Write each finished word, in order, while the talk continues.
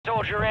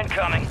Soldier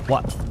incoming.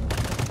 What?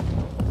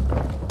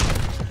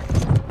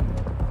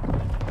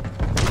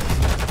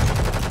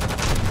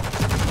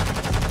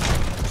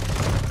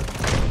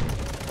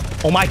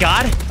 Oh my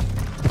god.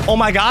 Oh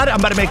my god. I'm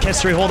about to make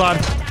history. Hold on.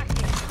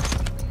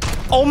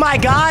 Oh my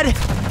god.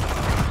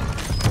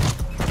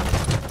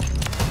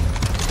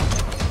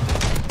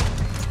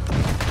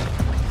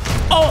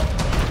 Oh.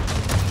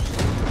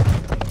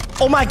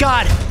 Oh my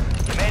god.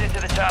 You made it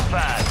to the top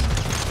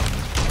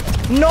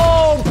 5.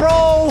 No,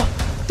 bro.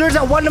 There's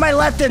a 1 to my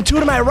left and 2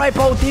 to my right,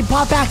 bro. They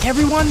bought back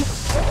everyone.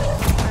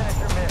 Finish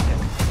your mission.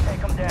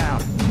 Take them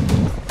down.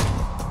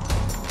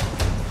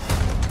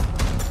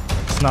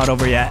 It's not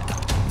over yet.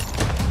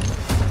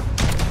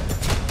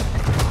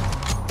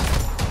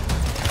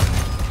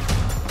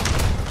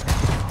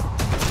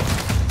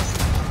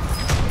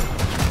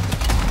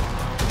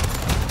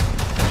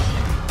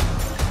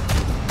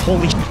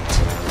 Holy shit.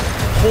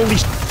 Holy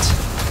shit.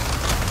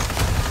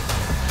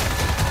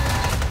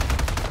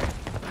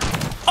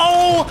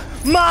 Oh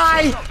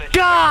my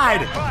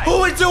god!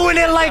 Who is doing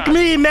it like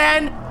me,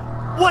 man?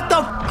 What the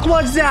f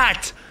was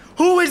that?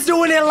 Who is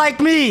doing it like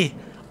me?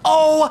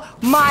 Oh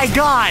my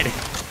god!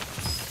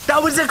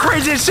 That was the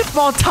craziest shit of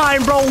all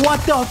time, bro. What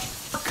the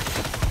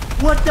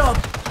f? What the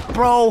f,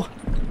 bro?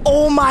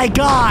 Oh my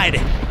god!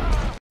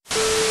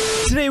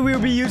 Today we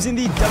will be using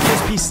the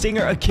WSP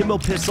Stinger Akimbo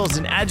pistols,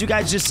 and as you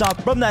guys just saw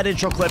from that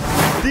intro clip,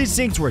 these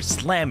things were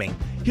slamming.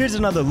 Here's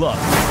another look.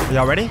 Are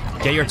y'all ready?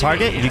 Get your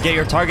target. You get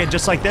your target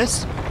just like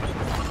this.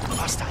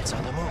 Hostiles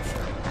on the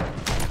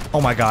move.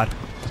 Oh my god.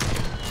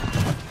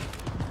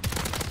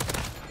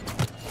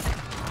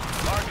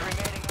 Mark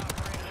remaining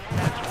operators in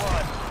that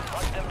squad.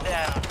 Hunt them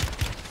down.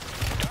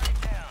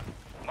 Target down.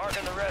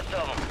 Marking the rest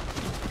of them.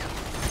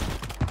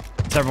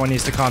 So everyone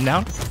needs to calm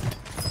down.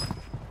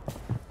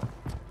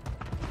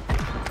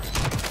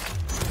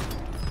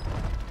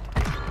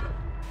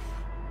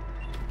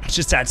 It's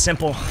just that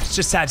simple. It's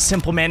just that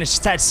simple, man. It's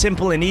just that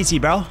simple and easy,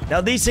 bro.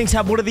 Now, these things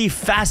have one of the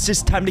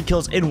fastest time to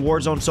kills in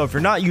Warzone, so if you're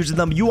not using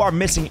them, you are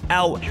missing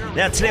out.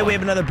 Now, today we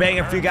have another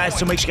banger for you guys,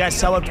 so make sure you guys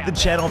sub up to the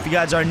channel. If you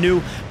guys are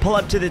new, pull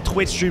up to the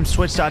Twitch stream,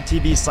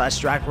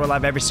 twitch.tv/Stract. We're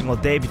live every single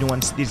day. If you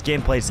want to see these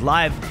gameplays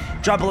live,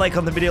 drop a like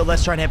on the video.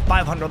 Let's try and hit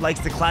 500 likes.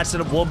 The class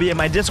setup will be in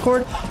my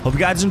Discord. Hope you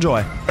guys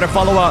enjoy. Better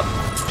follow up.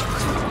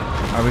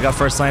 All right, we got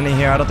first landing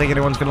here. I don't think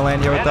anyone's going to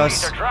land here with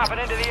us.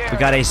 We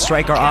got a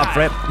striker off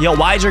rip. Yo,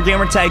 why is your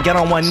gamer tag get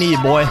on one knee,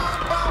 boy?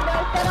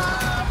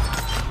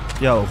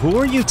 Yo, who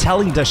are you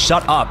telling to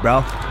shut up, bro?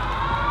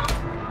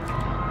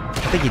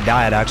 I think he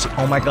died, actually.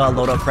 Oh my god,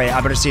 load up crate. I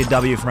better see a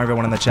W from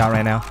everyone in the chat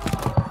right now.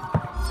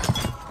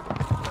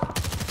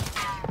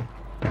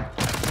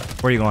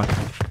 Where are you going?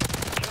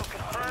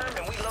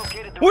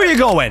 Where are you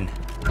going?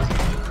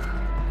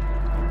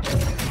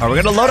 All right,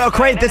 we're gonna load out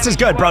crate. This is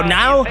good, bro.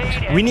 Now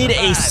we need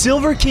a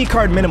silver key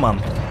card minimum.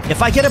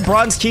 If I get a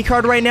bronze key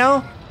card right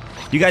now,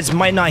 you guys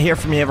might not hear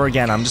from me ever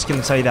again. I'm just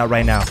gonna tell you that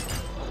right now.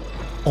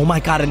 Oh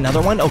my god,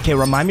 another one? Okay,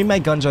 remind me my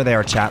guns are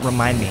there, chat.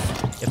 Remind me.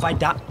 If I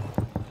die...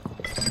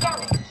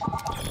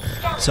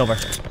 Silver,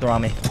 they're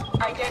on me.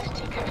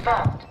 Identity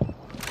confirmed.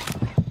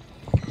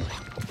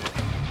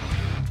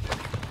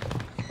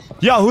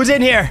 Yo, who's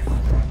in here?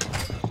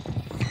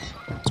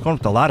 What's going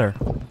with the ladder?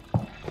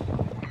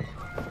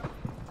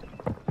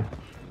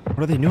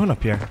 What are they doing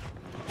up here?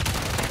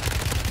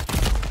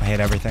 I hate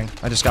everything.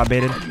 I just got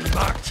baited.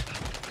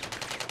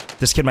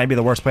 This kid might be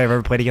the worst player I've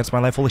ever played against in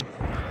my life. Holy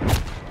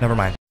never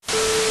mind.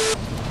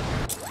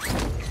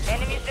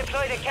 Enemies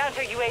deploy the counter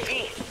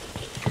UAV.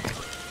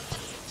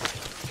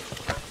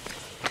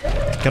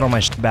 Get all my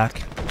shit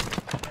back.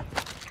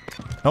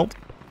 Nope.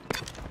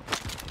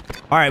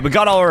 Alright, we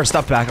got all our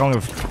stuff back. I don't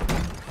give a...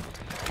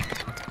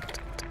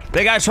 Thank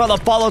you guys for all the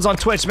follows on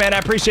Twitch, man. I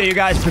appreciate you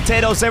guys.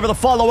 Potato, save for the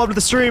follow up to the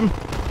stream.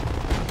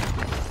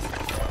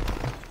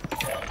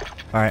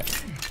 Alright.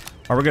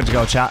 Alright, we're good to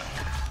go, chat.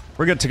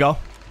 We're good to go.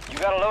 You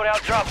got a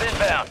loadout drop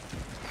inbound.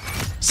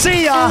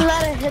 See ya!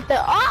 Let it hit the.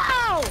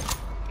 Oh!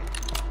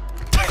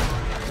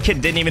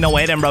 Kid didn't even know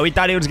what hit him, bro. He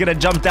thought he was gonna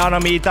jump down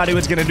on me. He thought he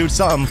was gonna do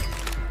something.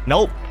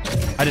 Nope.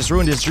 I just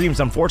ruined his dreams,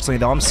 unfortunately,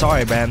 though. I'm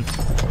sorry, man.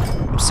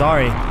 I'm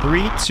sorry.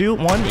 3, 2,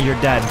 1, you're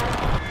dead.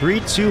 3,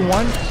 2,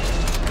 1.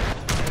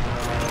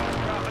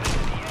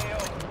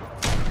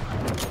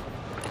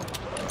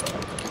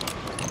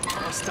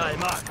 Hostile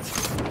marked.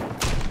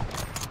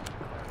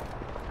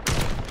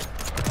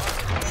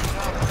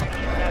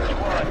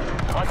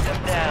 Hunt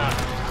them down.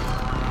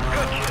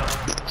 Good kill.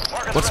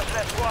 Mark the rest of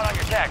that squad on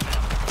your tag.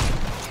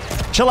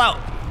 Chill out.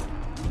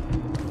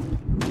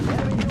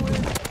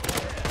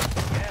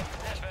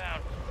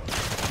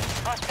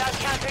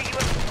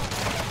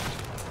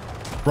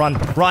 Run,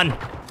 run.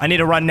 I need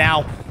to run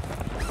now.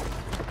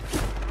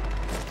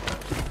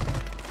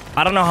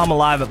 I don't know how I'm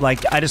alive, but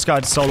like, I just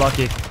got so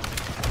lucky.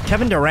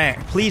 Kevin Durant,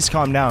 please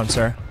calm down,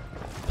 sir.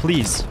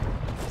 Please.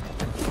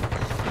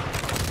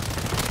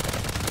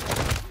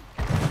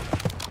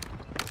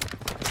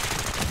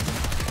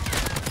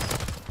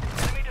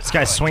 This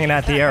guy's swinging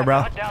at the air,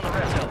 bro.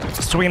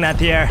 Swinging at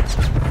the air.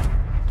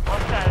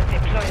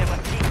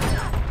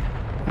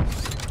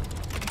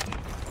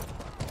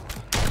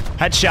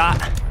 Headshot.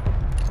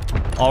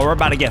 Oh, we're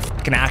about to get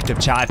fucking active,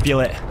 chat. I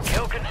feel it.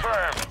 Kill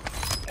confirmed.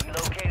 We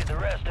located the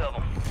rest of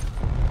them.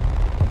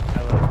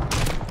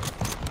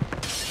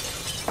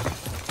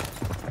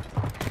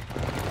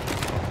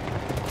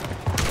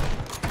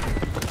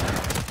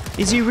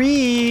 Easy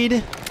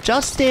read.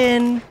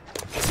 Justin.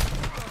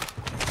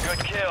 Good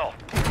kill.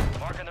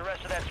 Marking the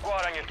rest of that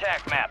squad on your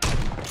tac map.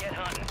 Get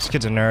hunting. This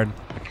kid's a nerd.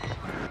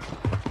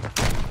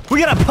 We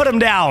gotta put him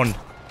down.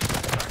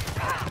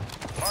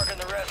 Marking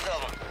the rest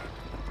of them.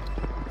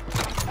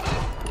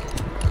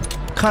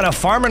 Kind of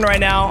farming right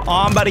now. Oh,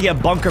 I'm about to get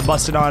bunker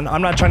busted on.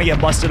 I'm not trying to get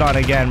busted on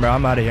again, bro.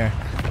 I'm out of here.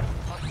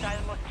 Hostile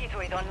mosquito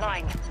is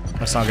online.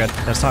 That's not good.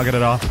 That's not good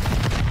at all.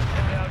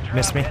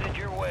 Missed me. Headed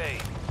your way.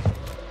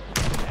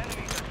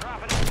 Enemies are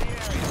dropping into the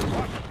area.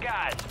 Watch the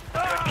skies.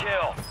 Good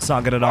kill. It's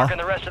not good at all. Marking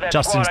the rest of that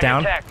Justin's squad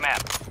on down. your tac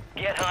map.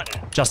 Get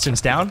hunting. Justin's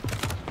down.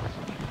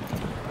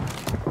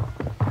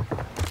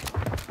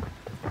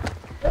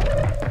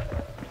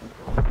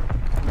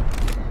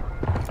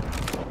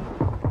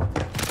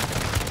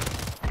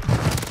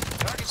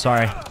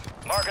 Sorry.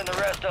 Marking the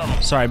rest of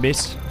them. Sorry,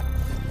 beast.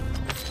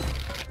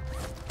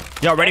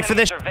 Yo, ready for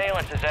this?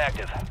 Surveillance is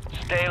active.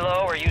 Stay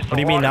low or use the What do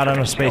you mean water not for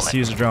enough space to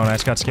concealment. use a drone? I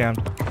just got scammed.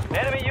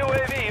 Enemy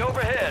UAV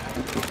overhead.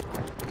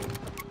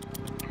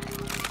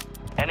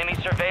 Enemy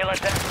surveillance.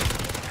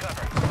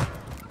 Cover.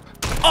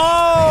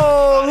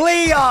 Oh,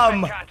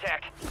 Liam!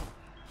 Contact.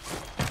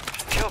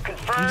 Kill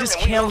confirmed. You just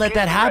and we can't let located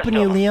that the happen, you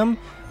rest of them.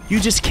 Liam. You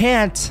just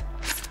can't.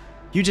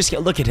 You just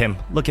can't. Look at him.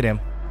 Look at him.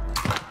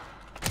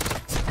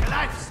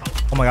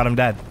 Oh my god, I'm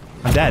dead.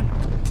 I'm dead.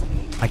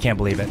 I can't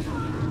believe it.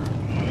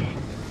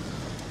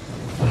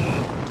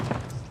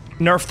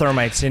 Nerf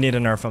thermites. They need to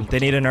nerf them. They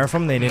need to nerf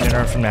them. They need to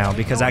nerf them now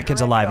because that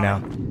kid's alive now.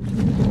 Enemy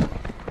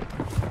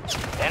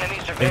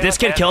If surveillance this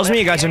kid has kills me,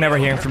 you left guys are the never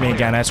area. hearing from me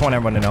again. I just want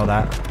everyone to know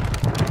that.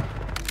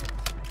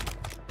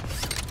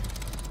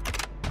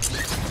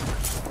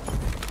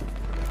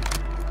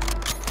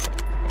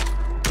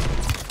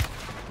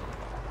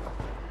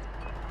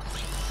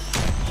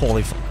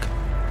 Holy fuck.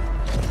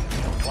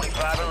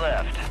 25 are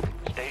left.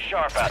 Stay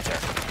sharp out there.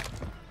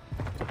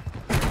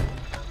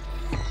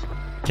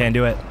 Can't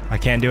do it. I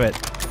can't do it.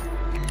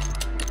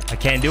 I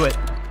can't do it.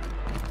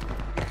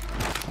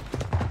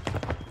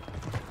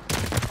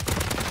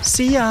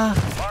 See ya.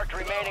 Marked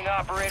remaining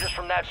operators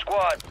from that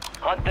squad.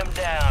 Hunt them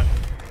down.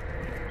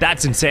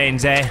 That's insane,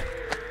 Zay.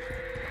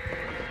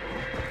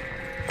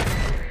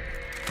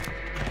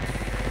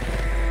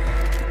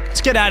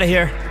 Let's get out of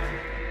here.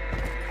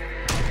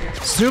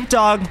 Snoop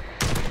Dogg.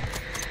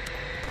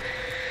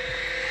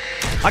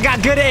 I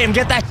got good aim.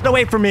 Get that shit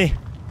away from me.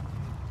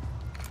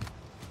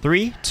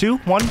 3, 2,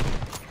 1.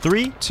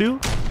 3, 2.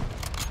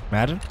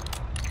 Imagine.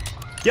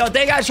 Yo,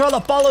 thank you guys for all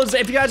the follows.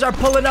 If you guys are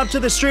pulling up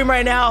to the stream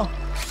right now,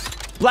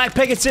 Black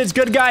Picketsid's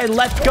good guy.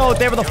 Let's go.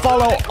 They were the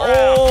follow.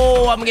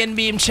 Oh, I'm getting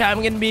beamed, chat.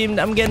 I'm getting beamed.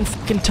 I'm getting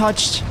fucking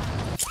touched.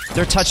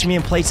 They're touching me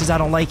in places I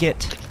don't like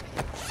it.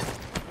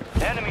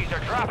 Enemies are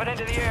dropping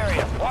into the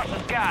area. Watch the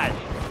skies.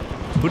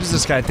 Who does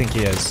this guy think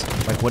he is?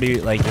 Like, what do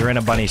you, like, you're in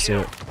a bunny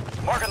suit.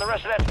 Marking the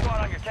rest of that squad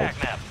on your tac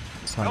map.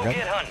 It's not Go good.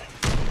 get hunting.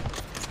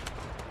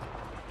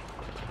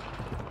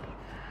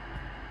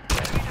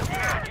 Enemies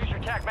appeared. Use your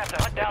tac map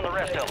to hunt down the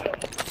rest of them.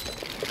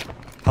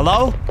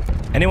 Hello?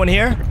 Anyone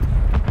here?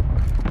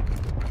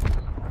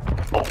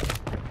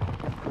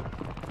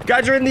 You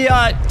guys are in the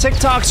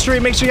TikTok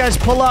stream. Make sure you guys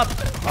pull up.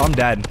 Oh, I'm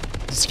dead.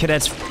 This kid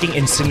has fucking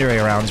incendiary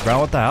rounds, bro.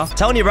 What the hell?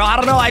 Telling you, bro. I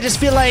don't know. I just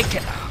feel like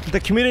the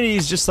community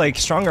is just like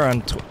stronger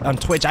on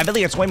Twitch. I feel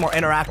like it's way more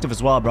interactive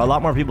as well, bro. A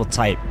lot more people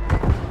type.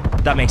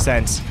 If that makes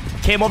sense.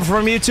 Came over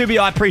from YouTube,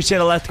 yo. I appreciate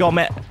it. Let's go,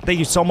 man. Thank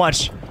you so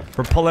much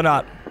for pulling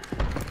up.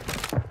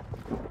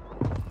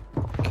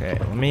 Okay,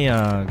 let me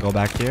go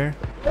back here.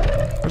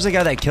 Where's the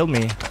guy that killed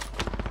me?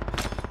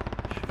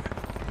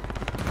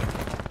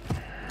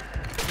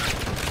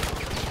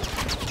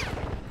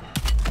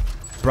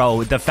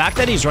 Bro, the fact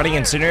that he's running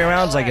incendiary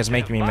rounds like is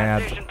making me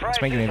mad.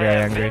 It's making me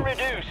very angry.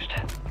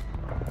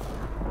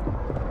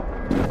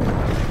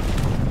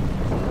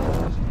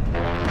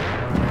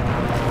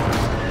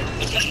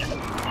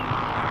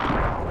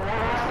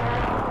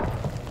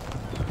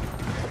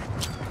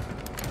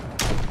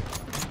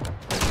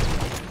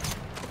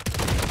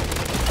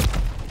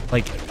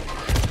 Like,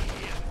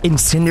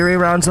 incendiary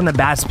rounds on the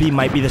BAT-SB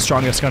might be the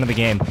strongest gun of the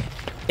game.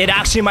 It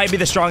actually might be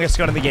the strongest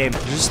gun of the game.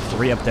 There's just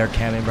 3 up there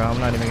camming, bro. I'm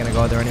not even gonna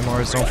go there anymore.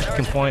 There's no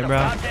fucking point,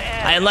 bro.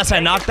 Unless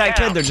I knock that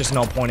kid, there's just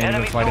no point in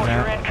even fighting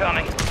that.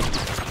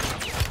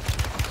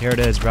 Here it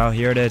is, bro.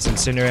 Here it is.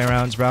 Incendiary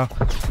rounds, bro.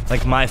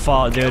 Like, my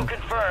fault, dude.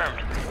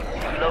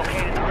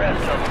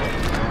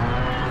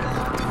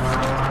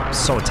 I'm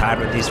so tired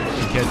with these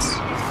fucking kids.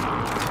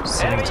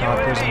 Sitting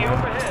toppers and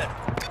overhead.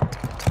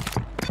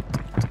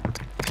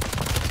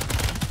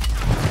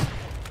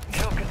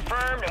 Kill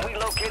confirmed, and we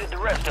located the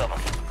rest of them.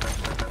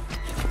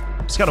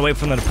 just gotta wait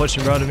for them to push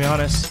him, bro, to be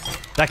honest.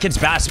 That kid's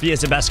BAT-SB is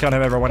the best gun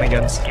I've ever won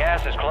against.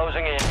 Gas is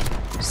closing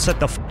in.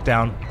 Sit the f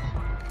down.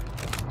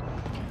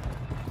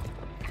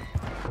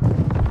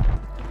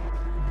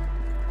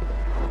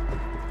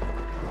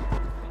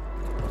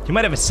 He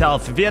might have a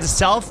self. If he has a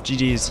self,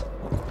 GG's.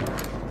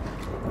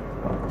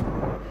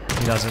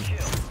 He doesn't.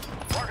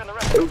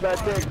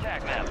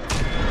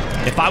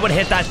 If I would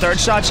hit that third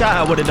shot,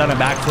 I would have done a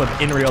backflip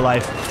in real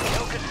life.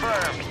 Kill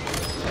confirmed.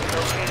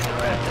 Located the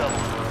rest of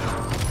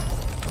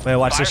them. Wait,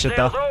 watch Fire this shit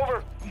though. sales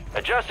over.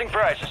 Adjusting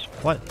prices.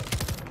 What?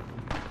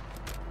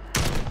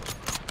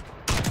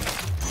 I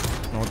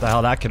don't know what the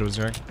hell that kid was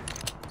doing.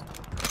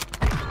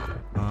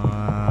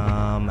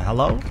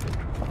 Hello?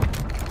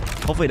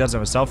 Hopefully he doesn't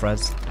have a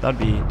self-res. That'd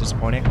be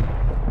disappointing.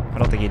 I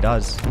don't think he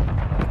does.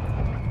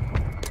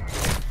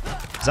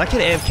 Is that kid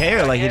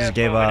AFK or like he just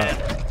gave up?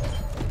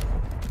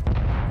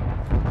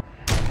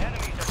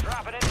 Enemies are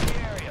dropping into the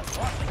area.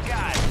 Watch the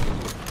guys.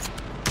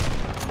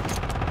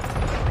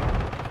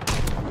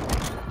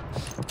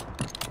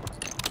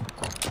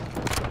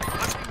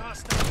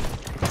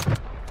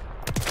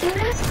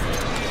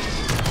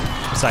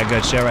 That's that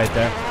good shit right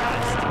there.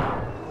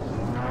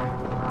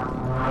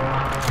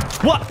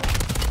 What?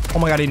 Oh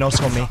my god, he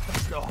no-scoped me.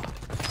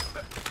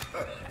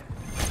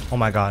 Oh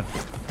my god.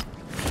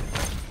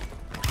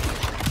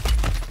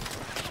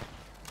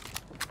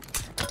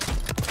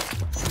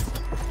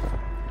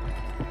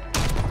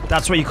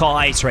 That's what you call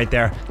ice right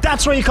there.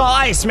 That's what you call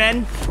ice,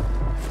 man.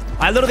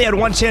 I literally had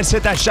one chance to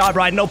hit that shot,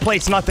 bro. I had no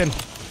plates, nothing.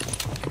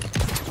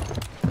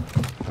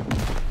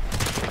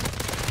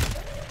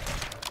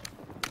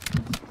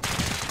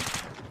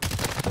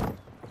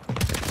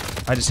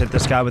 I just hit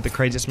this guy with the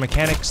craziest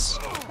mechanics.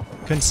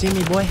 Couldn't see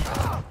me, boy.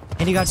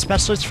 And you got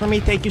specialists for me.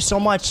 Thank you so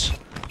much.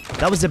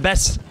 That was the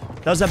best.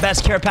 That was the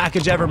best care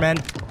package ever, man.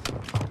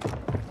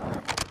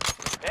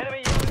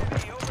 Enemy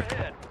UAV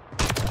overhead.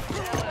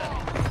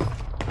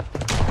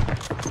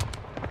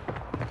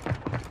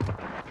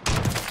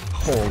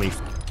 Holy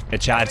f***.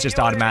 Chat, it's just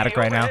automatic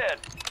right now.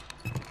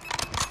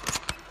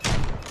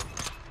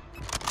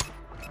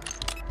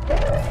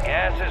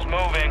 Gas is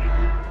moving.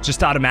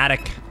 Just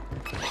automatic.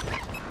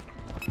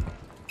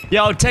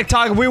 Yo,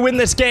 TikTok, if we win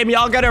this game,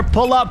 y'all gotta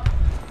pull up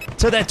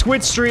to the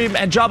Twitch stream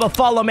and drop a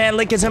follow, man.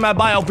 Link is in my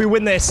bio if we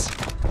win this.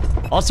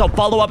 Also,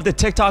 follow up the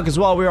TikTok as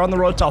well. We're on the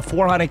road to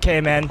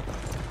 400K, man.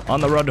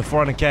 On the road to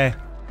 400K.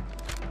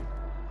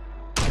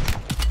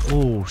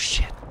 Oh,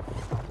 shit.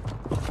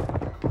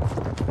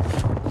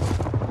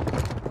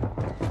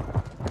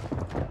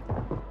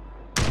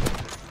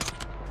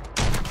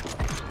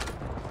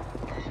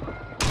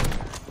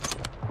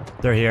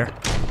 They're here.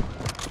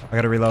 I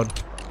gotta reload.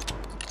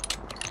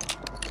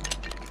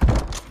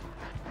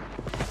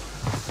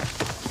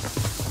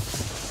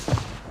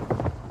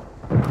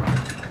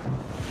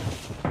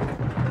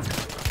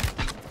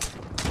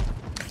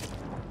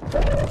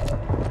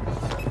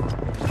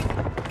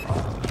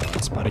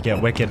 It's about to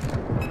get wicked.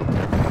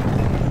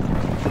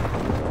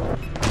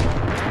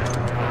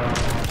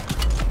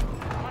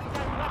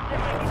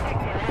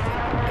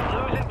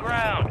 Losing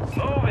ground.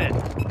 Move it.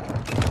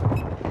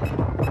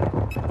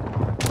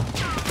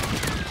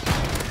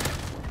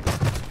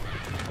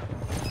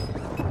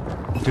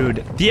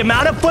 Dude, the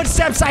amount of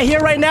footsteps I hear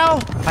right now,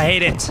 I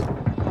hate it.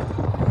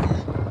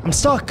 I'm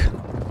stuck.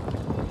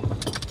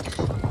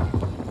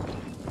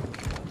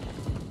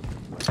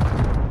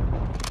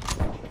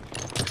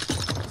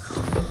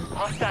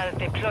 Hostiles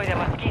deploy the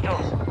mosquito.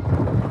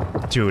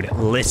 Dude,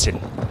 listen.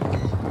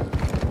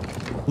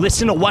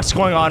 Listen to what's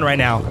going on right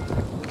now.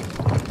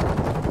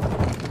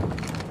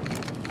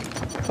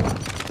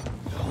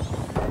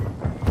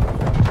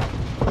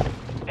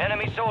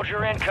 Enemy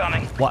soldier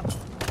incoming. What?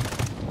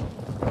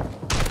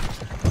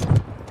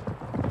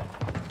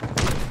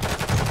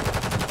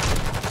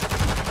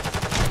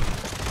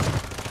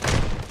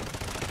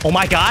 Oh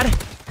my god.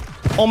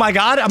 Oh my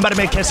god. I'm about to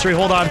make history.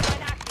 Hold on.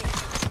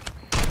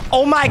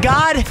 Oh my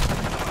god.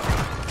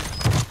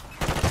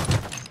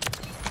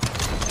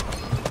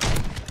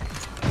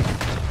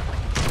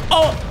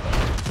 Oh.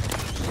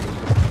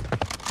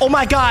 Oh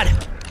my god.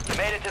 You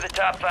made it to the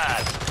top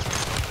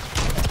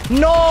 5.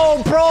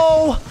 No,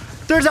 bro.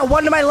 There's a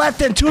one to my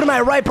left and two to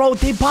my right, bro.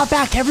 They bought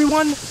back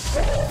everyone.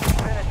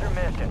 Finish your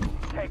mission.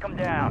 Take them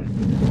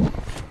down.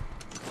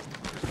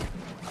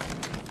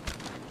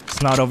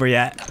 It's not over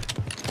yet.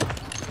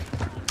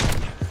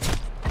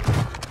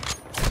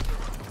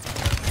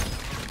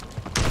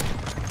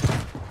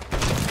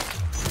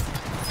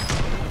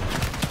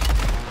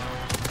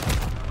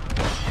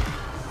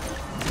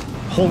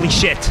 Holy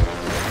shit.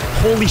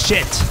 Holy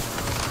shit.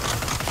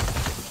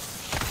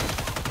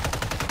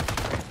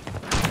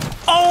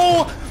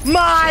 Oh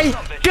my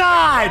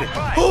god!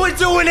 Who is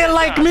doing it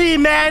like me,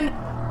 man?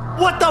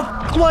 What the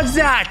f was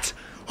that?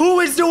 Who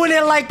is doing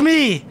it like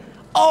me?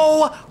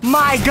 Oh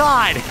my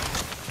god!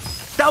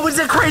 That was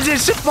the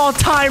craziest shit of all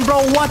time,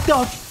 bro. What the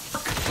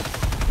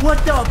f?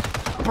 What the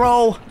f,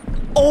 bro?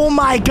 Oh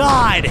my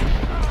god!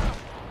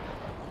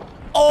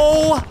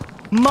 Oh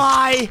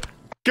my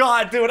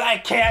god, dude, I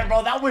can't,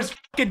 bro. That was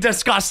fucking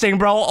disgusting,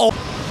 bro. Oh.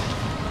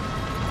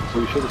 So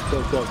we should have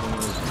stepped up when it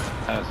was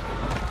passing.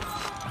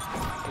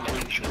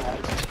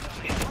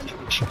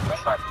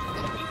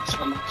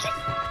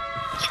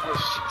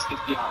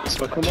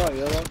 But come on,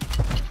 yellow.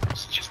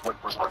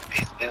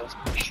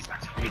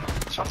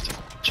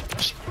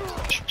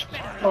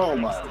 Oh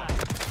my.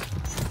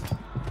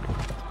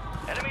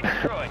 Enemy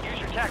destroyed. Use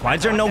your tac Why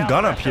is there map to no hunt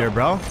gun down up the here, rest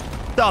bro?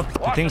 The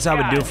things I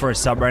would do for a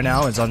sub right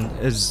now is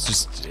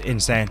just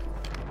insane.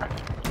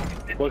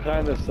 What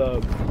kind of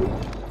sub?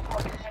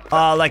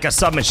 Like a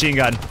submachine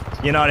gun.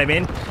 You know what I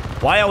mean?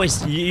 Why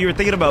always you were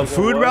thinking about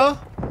food, bro?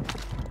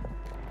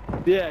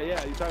 Yeah,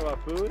 yeah. You talking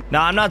about food? No,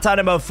 I'm not talking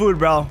about food,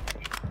 bro.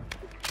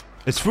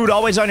 Is food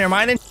always on your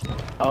mind?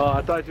 Oh,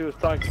 I thought you was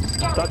talking.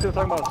 About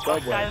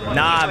Subway, bro.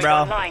 Nah,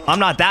 bro. I'm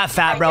not that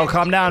fat, bro.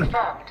 Calm down.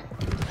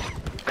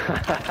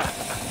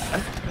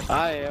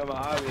 I am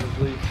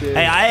obviously shit.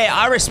 Hey,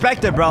 I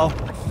respect it, bro.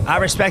 I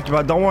respect it,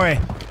 bro. Don't worry.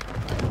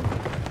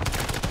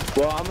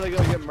 Well, I'm gonna go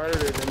get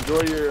murdered.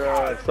 Enjoy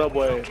your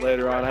Subway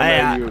later on. Hey,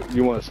 I know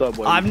you want a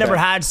Subway. I've You never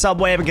can't. had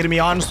Subway. I'm gonna be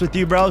honest with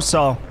you, bro.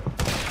 So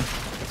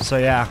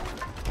yeah.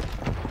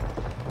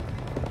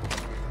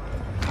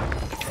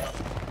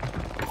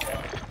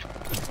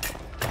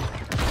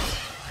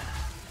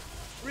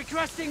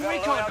 Requesting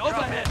recon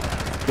overhead.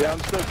 Yeah, I'm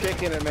still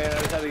kicking it, man. I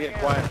just had to get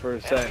quiet for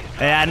a sec.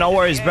 Yeah, no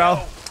worries, bro.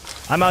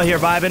 I'm out here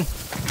vibing.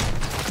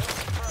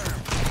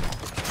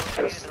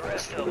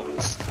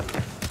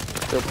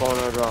 Still pulling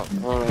her drop.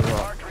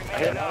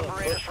 remaining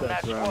operators from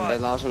that They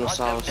squad. lost in the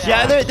south.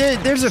 Yeah,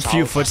 there's a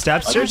few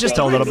footsteps. There's just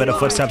a little bit of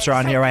footsteps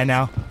around here right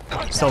now.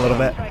 Just a little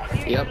bit.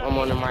 Yep, I'm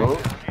on the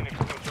right.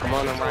 I'm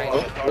on the right.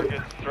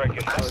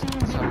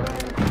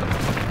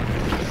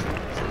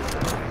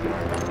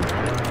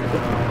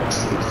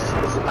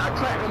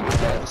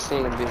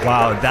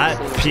 Wow, that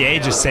PA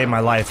just saved my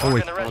life.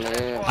 Holy.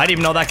 I didn't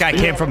even know that guy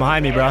came from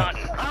behind me, bro.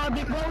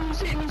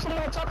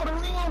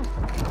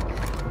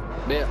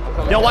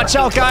 Yo, watch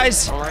out,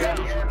 guys.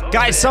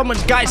 Guys,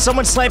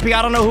 someone's sniping.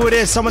 I don't know who it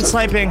is. Someone's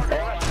sniping.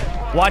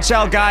 Watch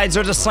out, guys.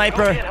 There's a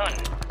sniper.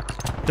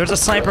 There's a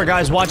sniper,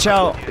 guys. Watch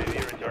out.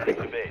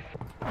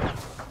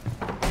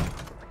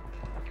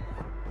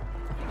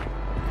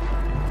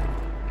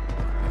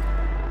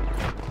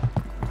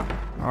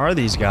 Where are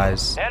these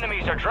guys?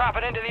 Enemies are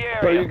dropping into the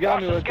area. Bro, you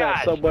got me Watch with the that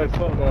skies. Subway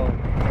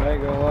footlong. I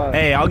ain't gonna lie.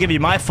 Hey, I'll give you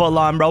my foot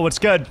long, bro. What's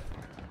good?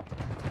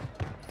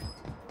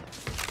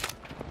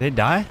 They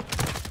die?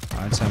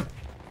 Alright, so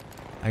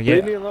I Leave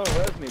get. me alone.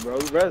 Res me, bro.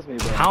 Res me,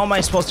 bro. How am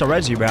I supposed to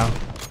res you, bro?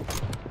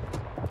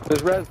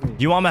 Just res me.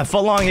 You want my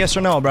foot long? Yes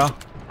or no, bro?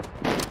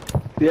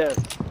 Yes.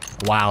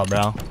 Wow,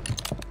 bro.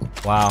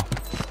 Wow.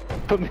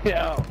 Put me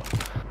out.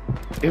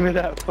 Give me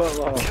that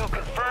footlong. Kill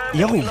confirmed.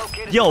 Yo, We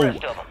located yo. the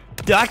rest of them.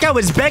 That guy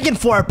was begging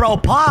for it, bro.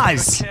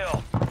 Pause.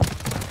 Kill.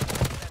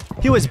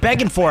 He was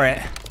begging for it.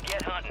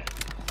 Get hunting.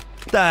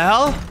 What the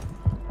hell?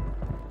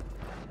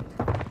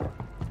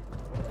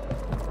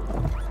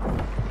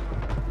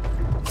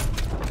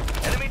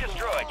 Enemy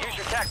destroyed. Use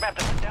your tac map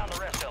to hunt down the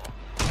rest of them.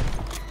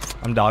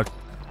 I'm dog.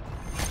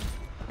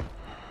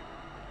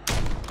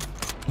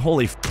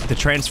 Holy f, the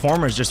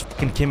Transformers just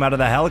fucking came out of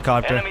the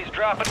helicopter. Enemies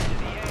dropping into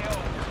the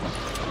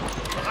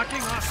AO. Marking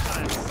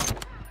hostiles.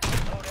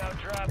 Loadout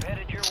drop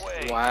headed your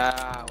way.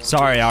 Wow.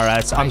 Sorry,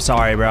 RS. I'm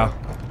sorry, bro.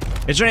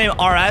 Is your name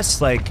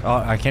RS? Like, oh,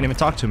 I can't even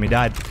talk to him. He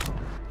died.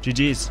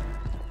 GG's.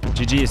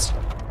 GG's.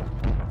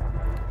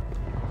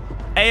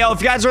 Hey, yo,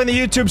 if you guys are in the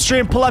YouTube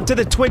stream, pull up to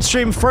the Twitch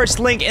stream. First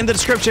link in the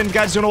description. If you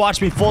guys want to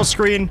watch me full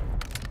screen,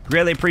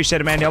 really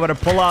appreciate it, man. Y'all better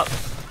pull up.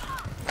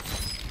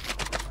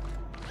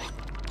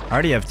 I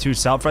already have 2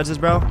 self-reses,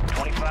 bro.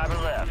 25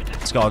 are left.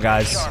 Let's go,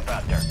 guys. Sharp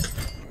out there.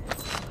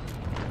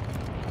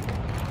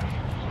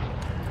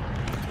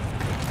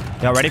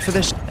 Y'all ready for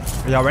this?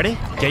 Y'all ready?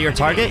 Get your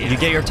target. You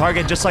get your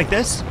target just like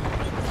this.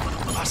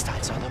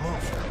 Hostiles on the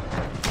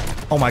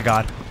move. Oh my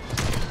god.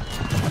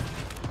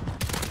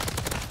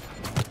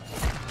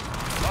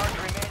 Mark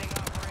remaining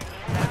operators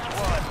from that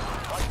squad.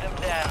 Hunt them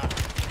down.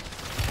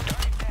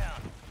 Target down.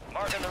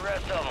 Marking the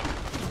rest of them.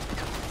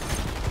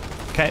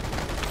 Okay.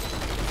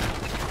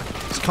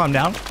 Let's calm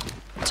down.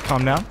 Let's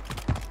calm down.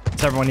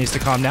 Everyone needs to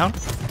calm down.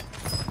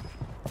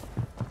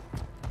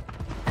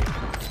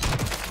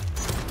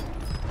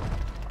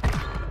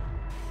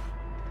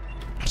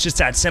 It's just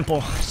that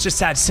simple. It's just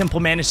that simple,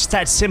 man. It's just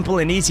that simple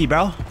and easy,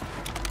 bro.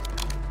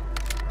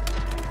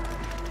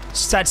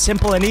 It's just that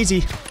simple and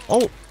easy.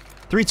 Oh,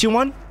 3, 2,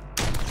 1.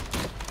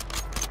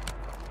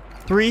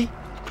 3.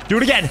 Do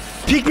it again.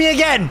 Peek me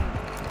again.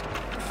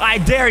 I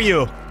dare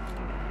you.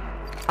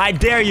 I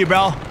dare you,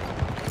 bro.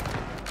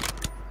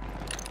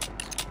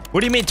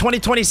 What do you mean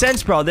 20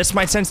 cents, bro? This is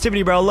my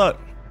sensitivity, bro. Look.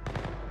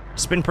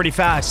 Spin pretty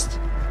fast.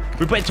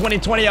 We play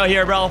 2020 out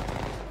here, bro.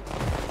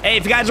 Hey,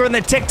 if you guys are in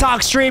the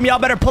TikTok stream, y'all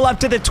better pull up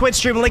to the Twitch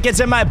stream. Link is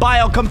in my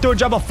bio. Come through and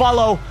drop a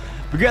follow.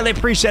 We greatly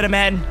appreciate it,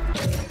 man.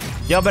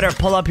 Y'all better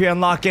pull up here and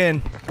lock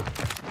in.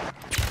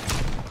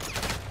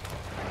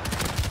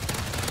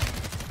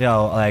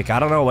 Yo, like, I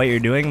don't know what you're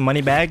doing,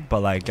 Moneybag,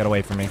 but, like, get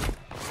away from me.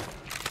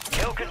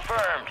 Kill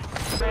confirmed.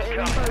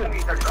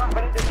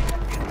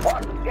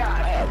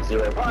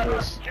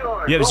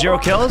 You have 0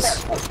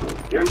 kills?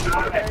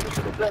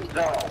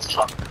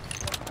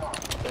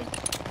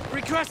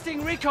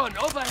 Requesting recon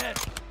overhead.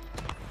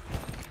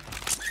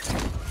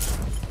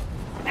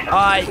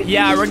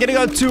 Yeah, we're gonna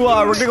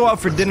go out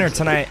for dinner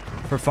tonight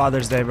for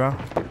Father's Day, bro.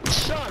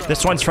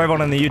 This one's for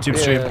everyone on the YouTube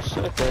stream. Yeah,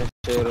 shut that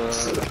shit up.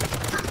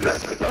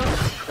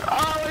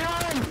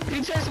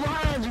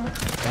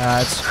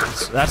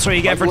 That's what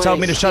you get for telling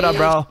me to shut up,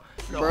 bro.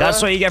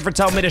 That's what you get for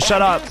telling me to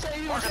shut up.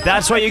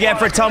 That's what you get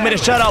for telling me to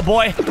shut up,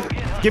 boy.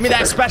 Give me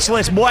that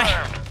specialist, boy.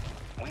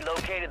 We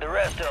located the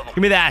rest of them.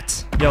 Give me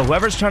that. Yo,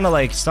 whoever's trying to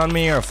like stun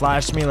me or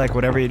flash me, like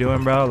whatever you're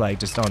doing, bro, like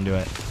just don't do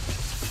it.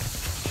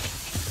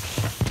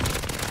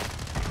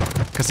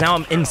 Cause now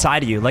I'm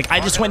inside of you. Like I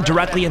just went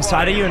directly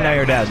inside of you and now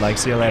you're dead. Like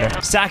see you later.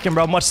 Stacking,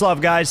 bro. Much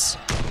love, guys.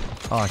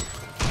 Oh.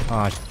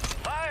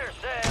 Fire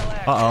sale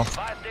action. Uh-oh.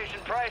 Buy station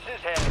prices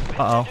have been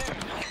Uh-oh.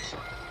 reduced.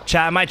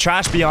 Chat, am I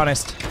trash? Be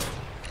honest.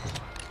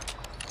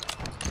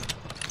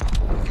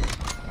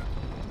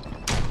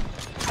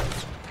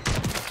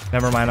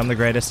 Never mind, I'm the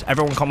greatest.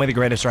 Everyone call me the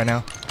greatest right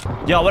now.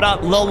 Yo, what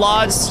up, Lil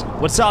Laws?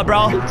 What's up,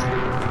 bro?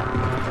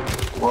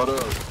 What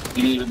up?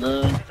 You need a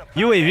gun?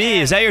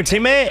 UAV, is that your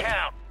teammate?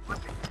 Count.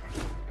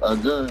 A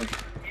gun.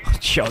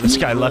 Yo, this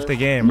guy left the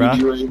game, bro.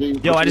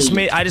 Yo, I just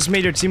made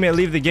your teammate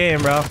leave the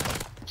game, bro.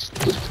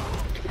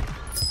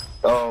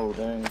 Oh,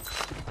 dang.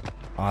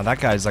 Oh, that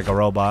guy's like a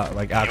robot,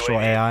 like actual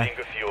AI.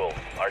 GFUEL.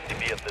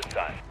 RTB at this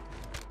time.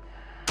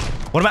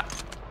 What am I?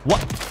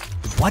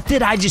 What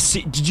did I just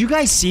see? Did you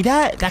guys see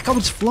that? That guy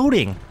was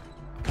floating.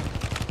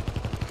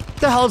 What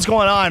the hell is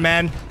going on,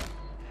 man?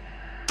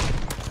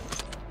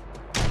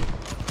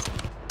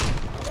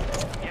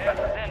 Gas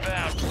is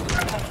inbound.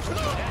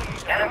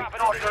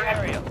 Dropping into the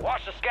area.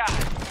 Watch the sky.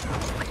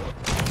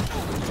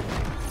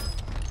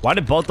 Why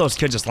did both those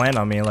kids just land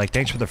on me? Like,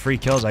 thanks for the free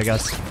kills, I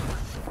guess.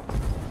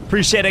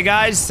 Appreciate it,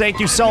 guys. Thank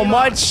you so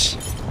much.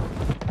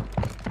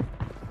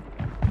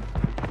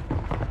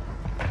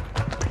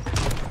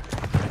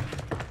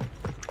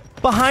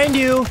 Behind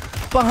you!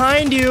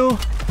 Behind you!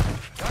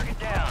 Target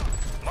down.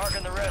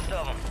 Marking the rest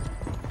of them.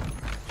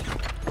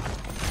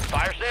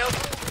 Fire sales.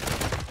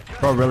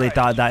 Bro really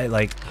thought that,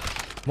 like...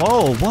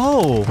 Whoa,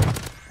 whoa!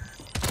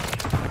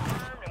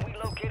 And we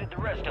located the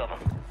rest of them.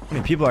 How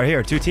many people are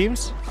here? 2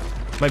 teams?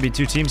 Might be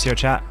 2 teams here,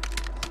 chat.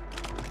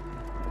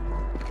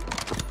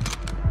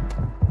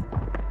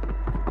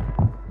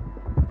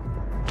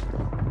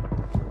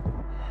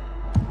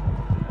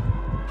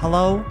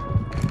 Hello?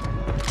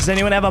 Does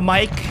anyone have a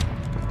mic?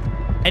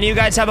 Any of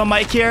you guys have a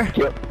mic here?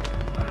 Yep.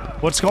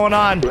 What's going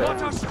on?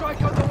 Mortar strike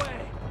on the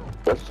way.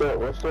 What's up?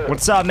 What's up?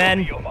 What's up,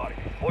 man?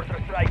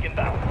 Mortar strike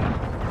inbound.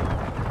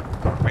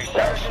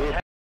 Resurgence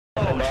has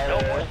closed. No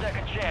more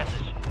second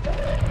chances.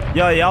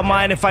 Yo, y'all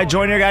mind if I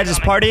join your guys'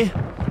 party?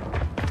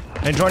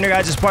 And join your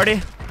guys' party?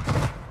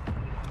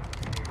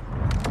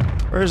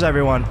 Where's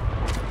everyone?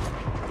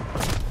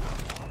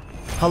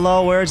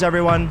 Hello, where's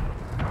everyone?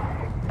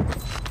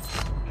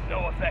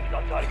 No effect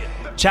on target.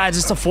 Chad,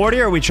 is this a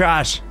 40 or are we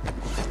trash?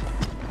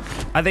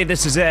 I think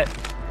this is it.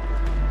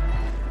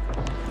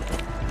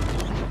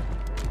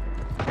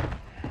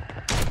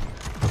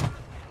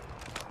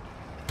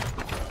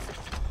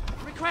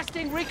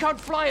 Requesting recon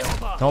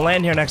flyover. Don't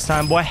land here next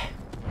time, boy.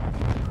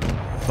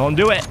 Don't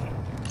do it.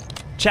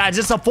 Chad, is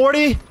this a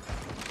 40?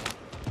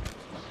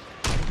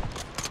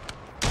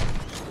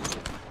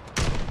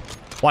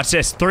 Watch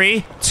this.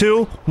 3,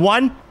 2,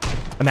 1.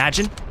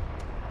 Imagine.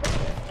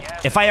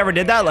 If I ever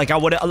did that, like I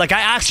would, like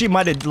I actually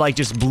might have like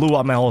just blew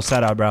up my whole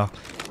setup, bro.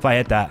 If I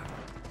hit that.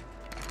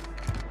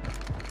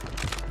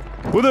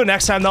 We'll do it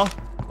next time though.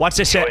 Watch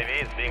this shit.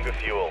 UAV is being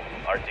refueled.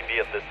 RTB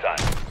at this time.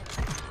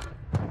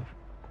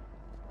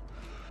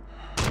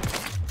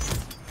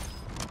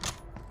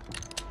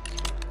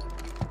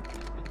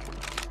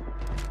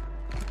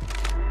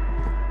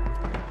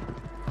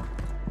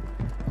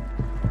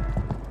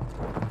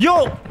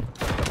 Yo!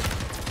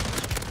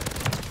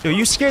 Yo,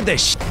 you scared the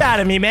shit out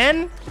of me,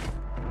 man.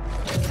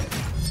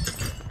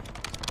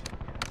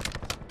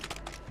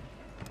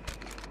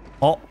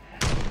 Oh.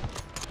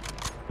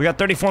 We got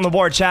 34 on the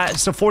board, chat.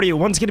 It's a 40.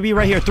 One's gonna be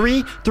right here.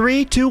 3,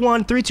 3, 2,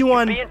 1, 3, 2,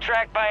 1. Being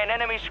tracked by an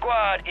enemy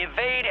squad.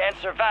 Evade and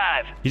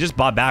survive. He just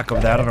bought back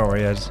over there. I don't know where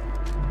he is.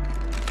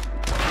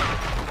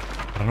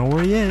 I don't know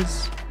where he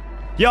is.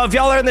 Yo, if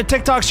y'all are in the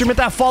TikTok stream, hit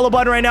that follow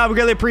button right now. We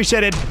really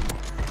appreciate it.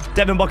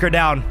 Devin Booker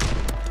down.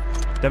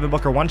 Devin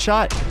Booker one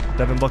shot.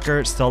 Devin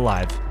Booker still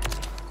alive.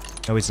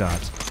 No, he's not.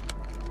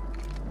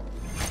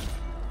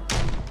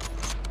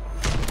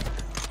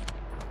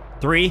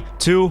 3,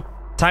 2.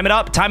 Time it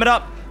up. Time it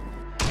up.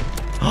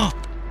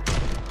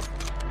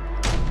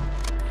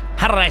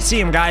 How did I see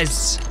him,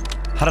 guys?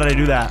 How did I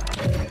do that?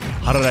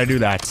 How did I do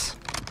that?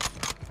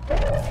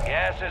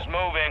 Gas is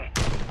moving.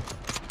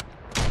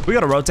 We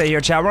gotta rotate here,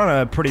 chat. We're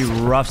on a pretty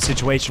rough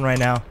situation right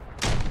now.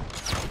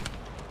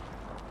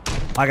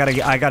 I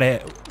gotta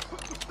hit.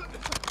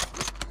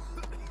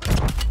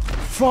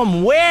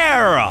 From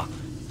where?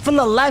 From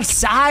the left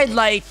side,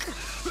 like.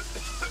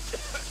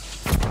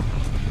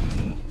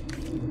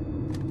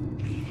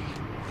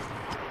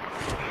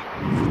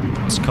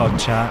 It's called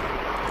chat.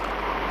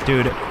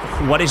 Dude,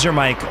 what is your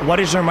mic? What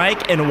is your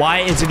mic and why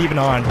is it even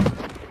on?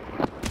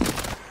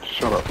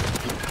 Shut up.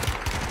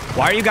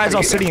 Why are you guys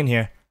all sitting in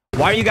here?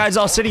 Why are you guys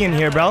all sitting in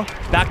here, bro?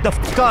 Back the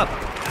fuck up.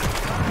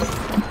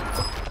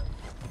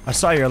 I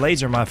saw your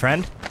laser, my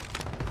friend.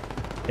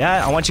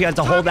 Yeah, I want you guys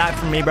to hold that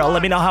for me, bro.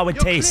 Let me know how it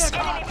tastes.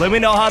 Let me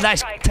know how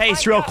that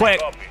tastes real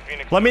quick.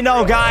 Let me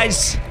know,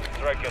 guys.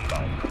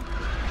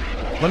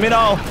 Let me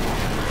know.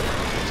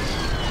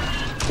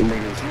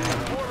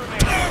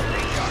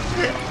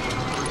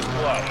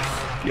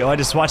 Yo, I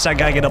just watched that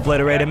guy get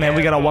obliterated, man.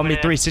 We got a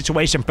 1v3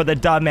 situation for the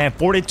dub, man.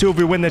 42 if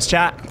we win this,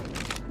 chat.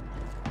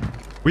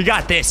 We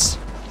got this.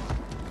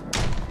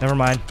 Never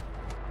mind.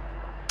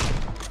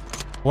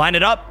 Line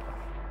it up.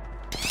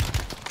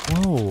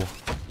 Whoa.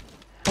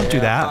 Don't do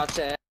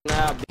that.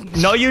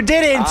 No, you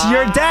didn't.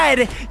 You're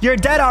dead. You're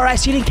dead,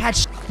 RS. You didn't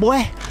catch,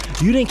 boy.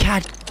 You didn't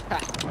catch.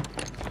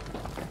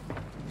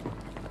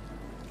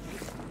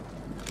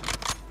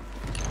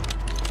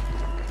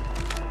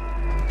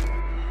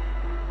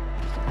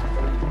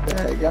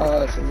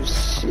 Y'all some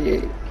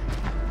shit.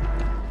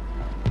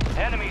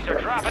 Enemies are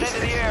dropping into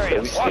the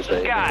area. Watch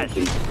the skies.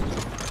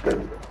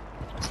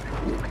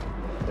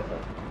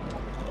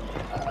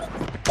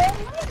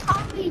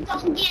 Coffee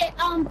doesn't get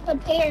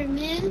prepared,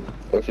 man.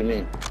 What you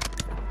mean?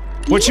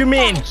 What you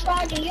mean? You're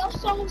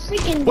so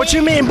freaking What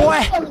you mean, boy?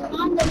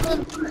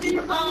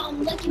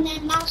 Looking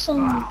at mouse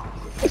on.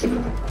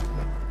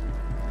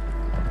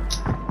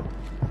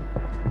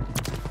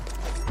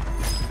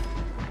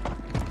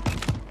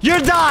 You're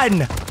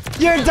done.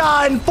 You're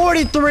done.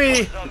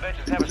 43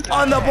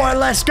 on the board.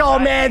 Let's go,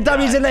 man.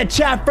 W's in the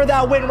chat for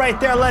that win right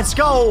there. Let's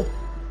go.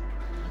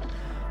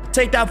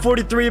 Take that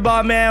 43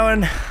 bomb,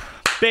 man.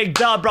 Big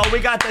dub, bro. We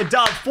got the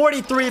dub.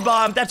 43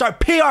 bomb. That's our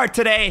PR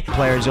today.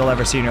 Players you'll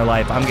ever see in your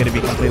life. I'm going to be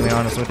completely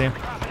honest with you.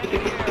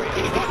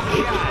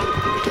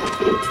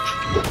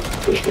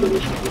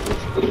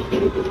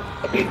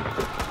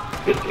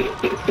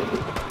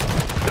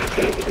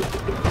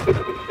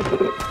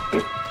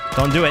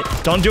 Don't do it.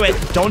 Don't do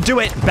it. Don't do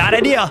it. Bad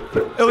idea.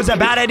 It was a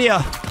bad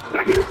idea.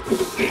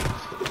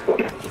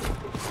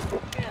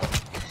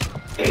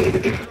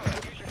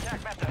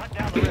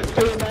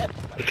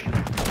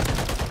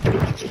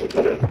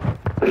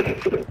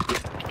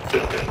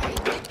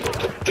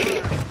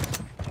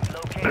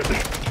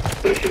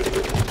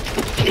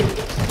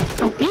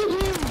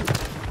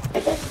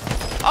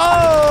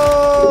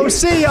 Oh,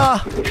 see ya.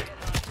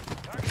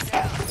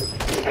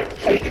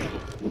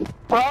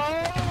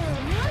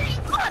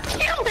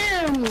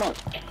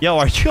 Yo,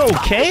 are you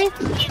okay?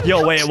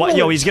 Yo, wait, what?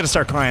 Yo, he's gonna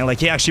start crying. Like,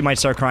 he actually might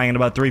start crying in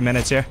about 3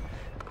 minutes here.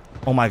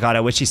 Oh my god,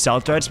 I wish he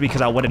self-threats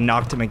because I would have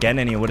knocked him again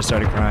and he would have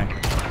started crying.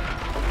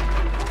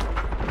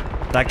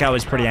 That guy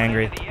was pretty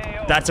angry.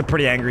 That's a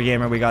pretty angry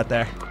gamer we got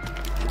there.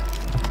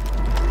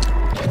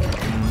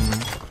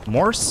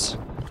 Morse?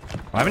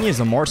 I haven't used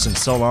the Morse in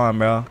so long,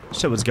 bro.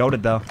 Shit was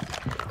goated, though.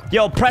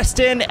 Yo,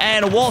 Preston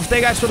and Wolf,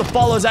 thank you guys for the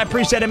follows. I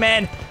appreciate it,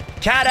 man.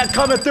 Kata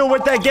coming through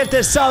with the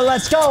gifted sub.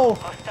 Let's go.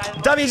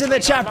 W's in the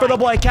chat for the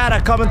boy Kata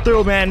coming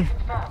through, man.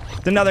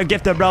 Another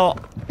gifted, bro.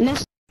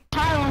 Let's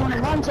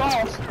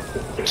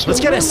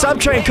get a sub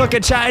train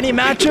cooking, chat. Any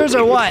matchers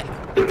or what?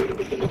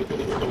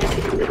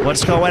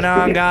 What's going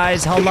on,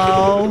 guys?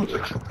 Hello?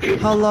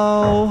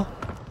 Hello?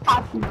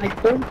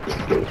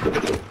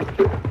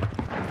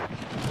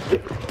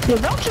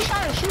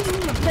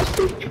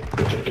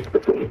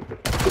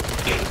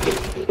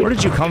 Where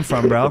did you come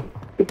from, bro?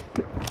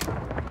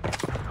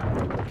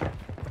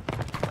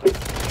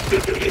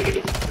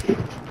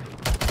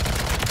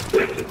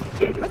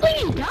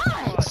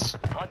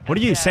 What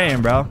are you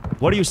saying, bro?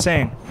 What are you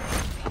saying?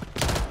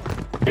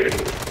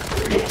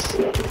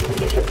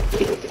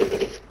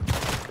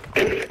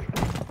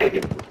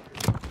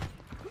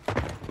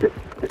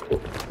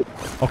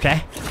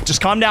 Okay,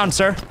 just calm down,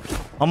 sir.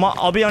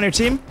 I'll be on your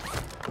team.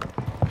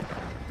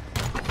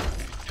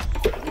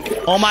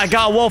 Oh my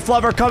god, Wolf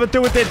Lover coming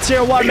through with it,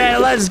 tier 1,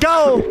 man. Let's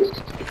go.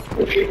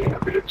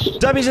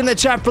 W's in the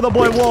chat for the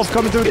boy Wolf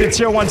coming through with the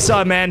tier 1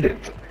 sub, man.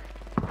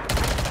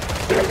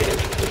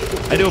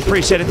 I do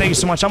appreciate it. Thank you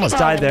so much. I almost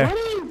died there.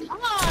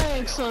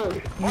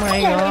 Oh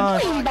my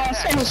god.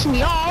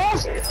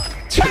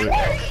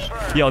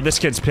 Yo, this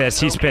kid's pissed.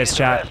 He's pissed,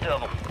 chat.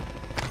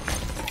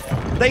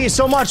 Thank you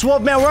so much,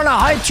 Wolf, man. We're on a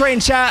hype train,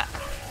 chat.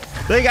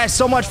 Thank you guys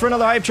so much for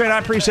another hype train. I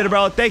appreciate it,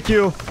 bro. Thank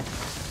you.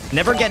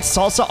 Never get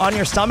salsa on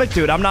your stomach,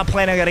 dude. I'm not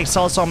planning on getting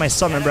salsa on my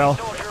stomach, bro.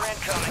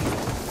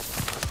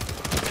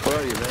 Where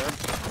are you, man?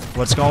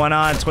 What's going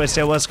on,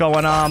 Twisted? What's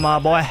going on, my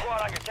boy?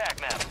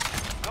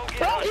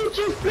 Bro, you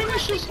just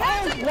finished this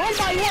all one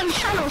by one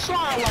trying to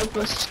swallow like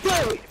a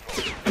spirit.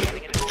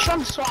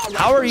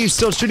 How are you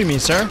still shooting me,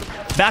 sir?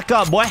 Back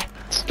up, boy.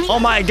 Oh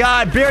my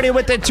god, Beardy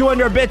with the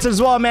 200 bits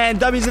as well, man.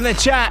 W's in the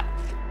chat.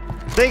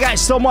 Thank you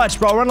guys so much,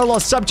 bro. We're on a little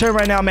sub turn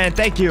right now, man.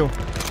 Thank you.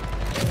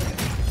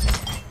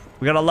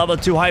 We got a level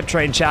 2 hype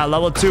train, chat.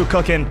 Level 2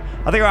 cooking.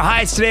 I think our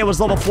highest today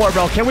was level 4,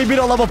 bro. Can we beat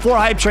a level 4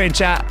 hype train,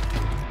 chat?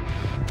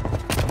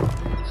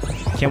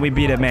 Can we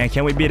beat it, man?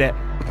 Can we beat it?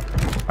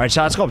 All right,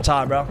 chat. Let's go up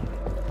top, bro.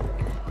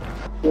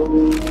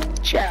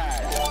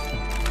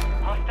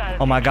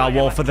 Oh my god,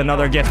 Wolf with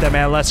another gift,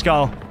 man. Let's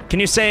go. Can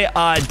you say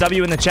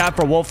W in the chat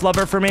for Wolf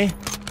Lover for me?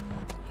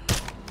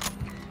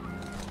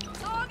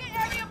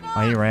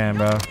 Oh, he ran,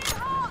 bro.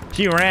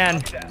 He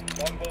ran.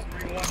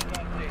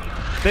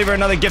 Favor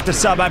another gifted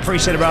sub. I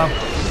appreciate it, bro.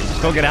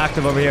 Let's go get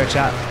active over here,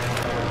 chat.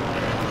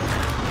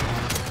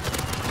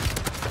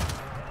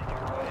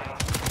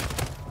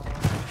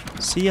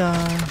 See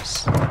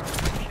us. Marking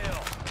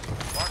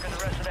the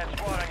rest of that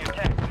squad on your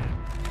tech.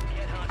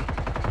 Get hunting.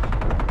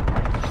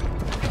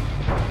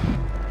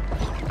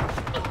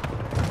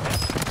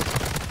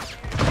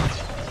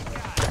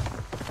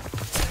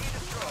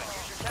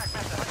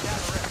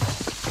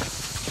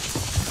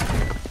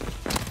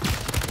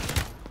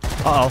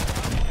 Uh-oh.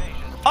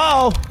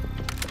 Uh-oh.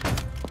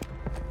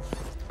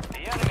 The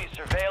enemy's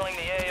surveilling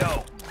the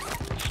AO.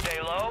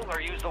 Stay low or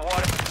use the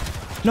water.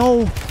 No.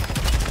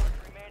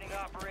 Remaining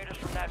operators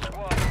from that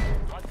squad.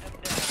 Hunt them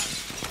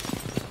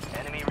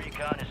down. Enemy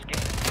recon is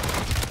scanning.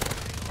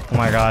 Oh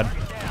my god.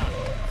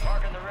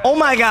 Marking the rest. Oh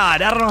my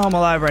god. I don't know how I'm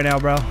alive right now,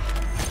 bro.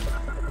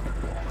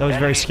 That was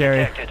very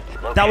scary.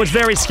 That was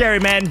very scary,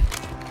 man.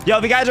 Yo,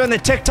 if you guys are in the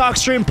TikTok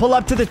stream, pull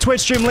up to the Twitch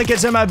stream. Link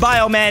is in my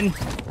bio, man.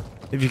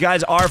 If you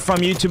guys are from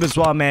YouTube as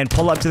well, man,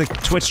 pull up to the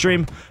Twitch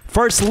stream.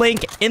 First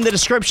link in the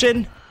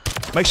description.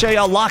 Make sure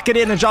y'all lock it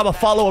in and drop a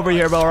follow over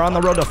here, bro. We're on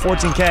the road to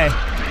 14K.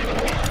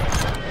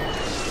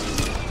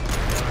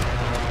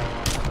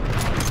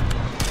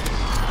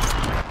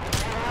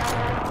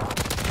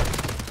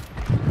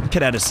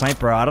 Kid had a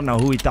sniper. I don't know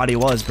who he thought he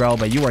was, bro,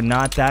 but you are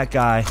not that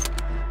guy.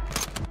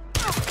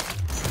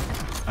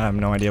 I have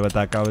no idea what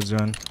that guy was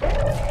doing.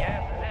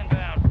 Gas is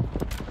inbound.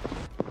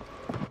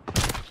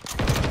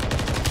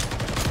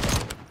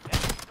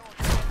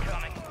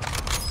 Coming.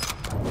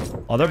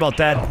 Oh, they're both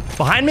dead.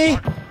 Behind me?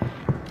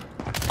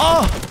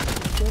 Oh!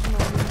 Good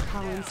morning,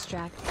 Colin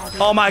Stract.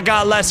 Oh my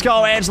god, let's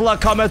go. Angela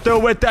coming through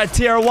with that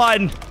tier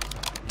 1.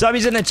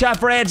 W's in the chat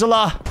for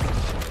Angela.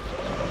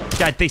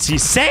 Guy thinks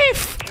he's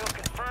safe. Kill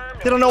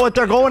confirmed. They don't know what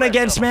they're going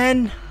against,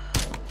 man.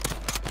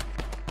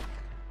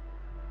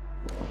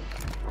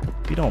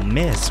 We don't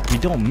miss. We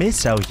don't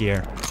miss out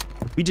here.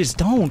 We just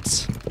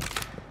don't.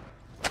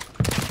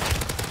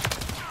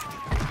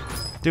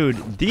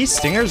 Dude, these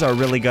stingers are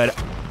really good.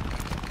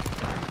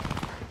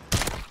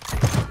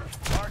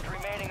 Marked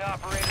remaining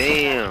operators.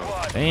 Damn.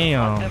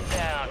 Damn. Them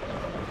down.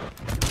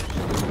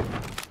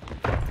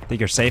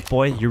 Think you're safe,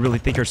 boy? You really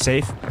think you're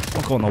safe?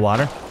 Don't go in the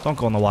water. Don't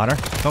go in the water.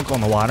 Don't go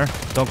in the water.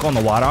 Don't go in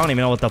the water. I don't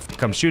even know what the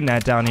fuck I'm shooting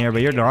at down here,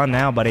 but you're gone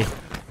now, buddy.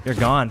 You're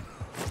gone.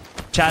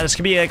 Chat, this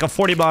could be like a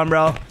 40 bomb,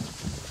 bro.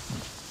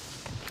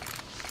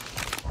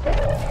 You're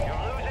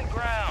losing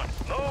ground.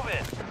 Move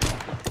it.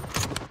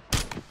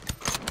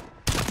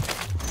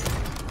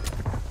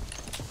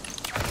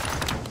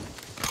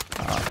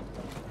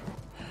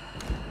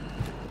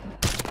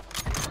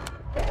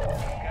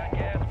 Got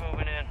gas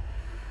moving in.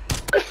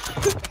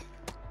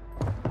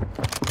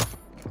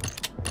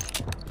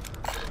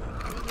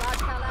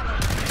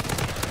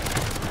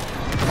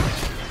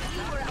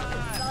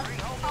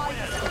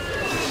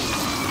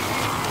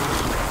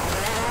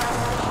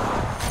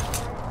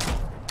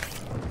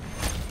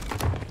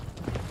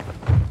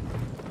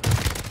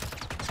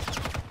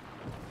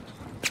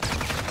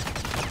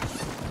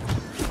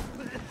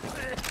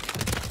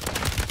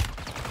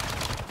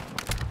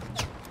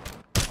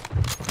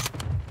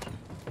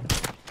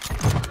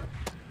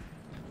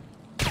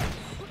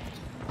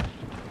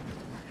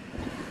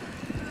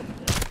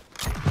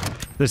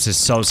 This is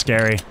so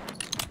scary.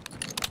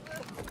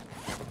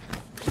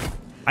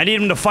 I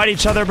need them to fight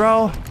each other,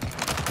 bro.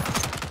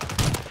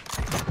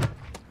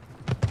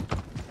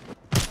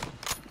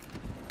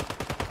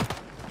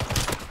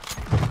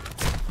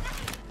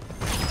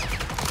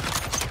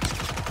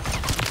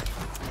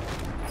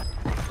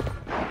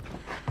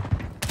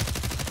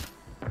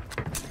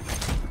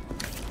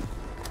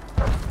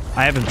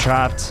 I have him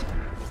trapped.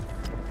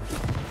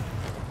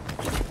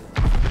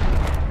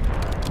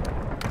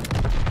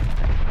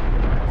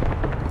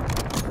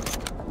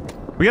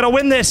 We gotta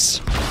win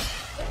this. Last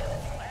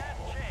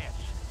chance.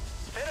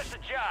 Finish the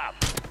job.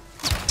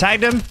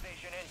 Tagged him.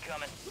 Station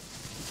incoming.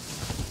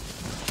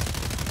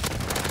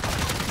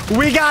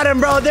 We got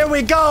him, bro. There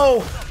we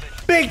go.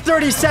 Big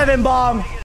 37 bomb.